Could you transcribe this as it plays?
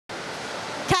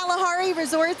Kalahari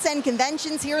Resorts and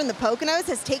Conventions here in the Poconos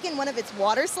has taken one of its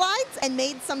water slides and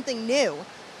made something new.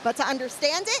 But to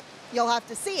understand it, you'll have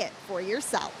to see it for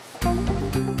yourself.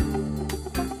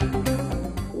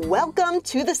 Welcome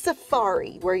to the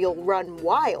safari, where you'll run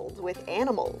wild with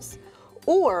animals.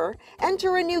 Or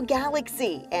enter a new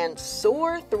galaxy and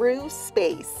soar through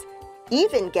space.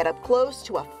 Even get up close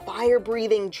to a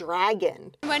fire-breathing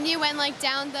dragon. When you went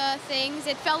down the things,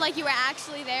 it felt like you were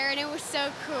actually there, and it was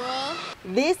so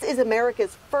cool. This is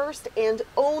America's first and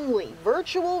only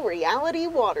virtual reality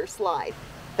water slide.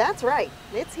 That's right,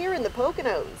 it's here in the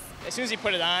Poconos. As soon as he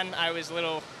put it on, I was a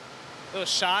little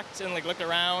shocked and looked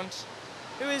around.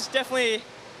 It was definitely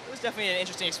an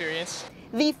interesting experience.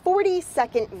 The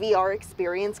 40-second VR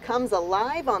experience comes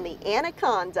alive on the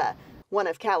Anaconda, one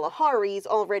of Kalahari's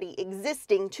already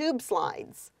existing tube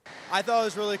slides. I thought it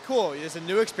was really cool. It's a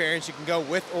new experience. You can go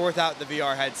with or without the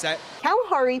VR headset.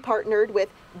 Kalahari partnered with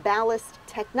Ballast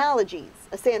Technologies,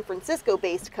 a San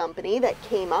Francisco-based company that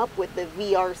came up with the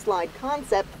VR slide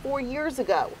concept 4 years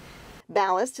ago.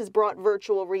 Ballast has brought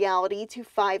virtual reality to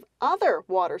 5 other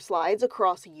water slides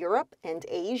across Europe and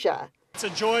Asia. It's a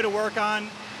joy to work on,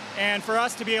 and for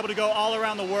us to be able to go all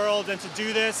around the world and to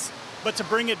do this, but to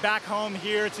bring it back home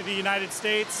here to the United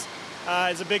States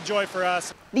is a big joy for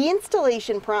us. The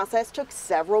installation process took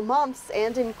several months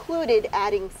and included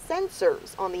adding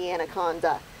sensors on the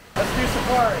Anaconda. Let's do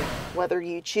safari. Whether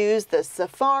you choose the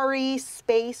safari,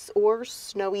 space, or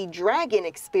snowy dragon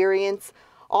experience,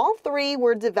 all 3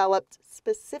 were developed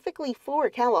specifically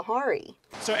for Kalahari.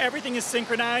 So everything is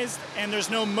synchronized, and there's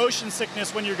no motion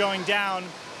sickness when you're going down,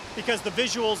 because the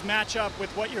visuals match up with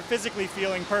what you're physically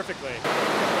feeling perfectly.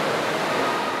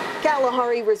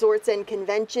 Kalahari Resorts and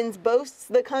Conventions boasts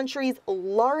the country's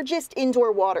largest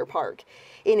indoor water park.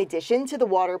 In addition to the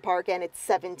water park and its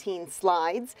 17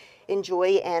 slides,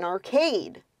 enjoy an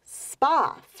arcade,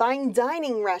 spa, fine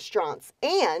dining restaurants,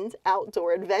 and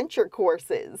outdoor adventure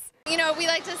courses. You know, we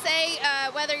like to say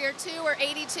whether you're 2 or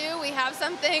 82, we have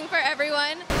something for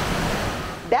everyone.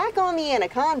 Back on the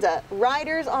Anaconda,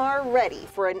 riders are ready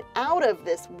for an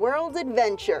out-of-this-world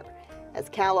adventure as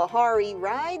Kalahari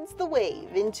rides the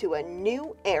wave into a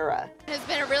new era. It's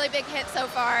been a really big hit so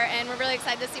far, and we're really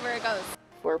excited to see where it goes.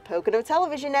 For Pocono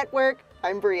Television Network,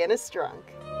 I'm Brianna Strunk.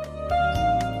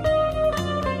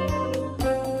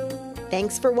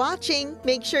 Thanks for watching.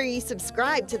 Make sure you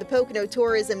subscribe to the Pocono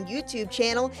Tourism YouTube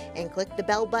channel and click the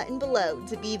bell button below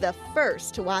to be the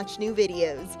first to watch new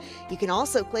videos. You can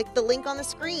also click the link on the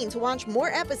screen to watch more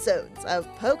episodes of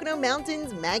Pocono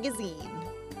Mountains Magazine.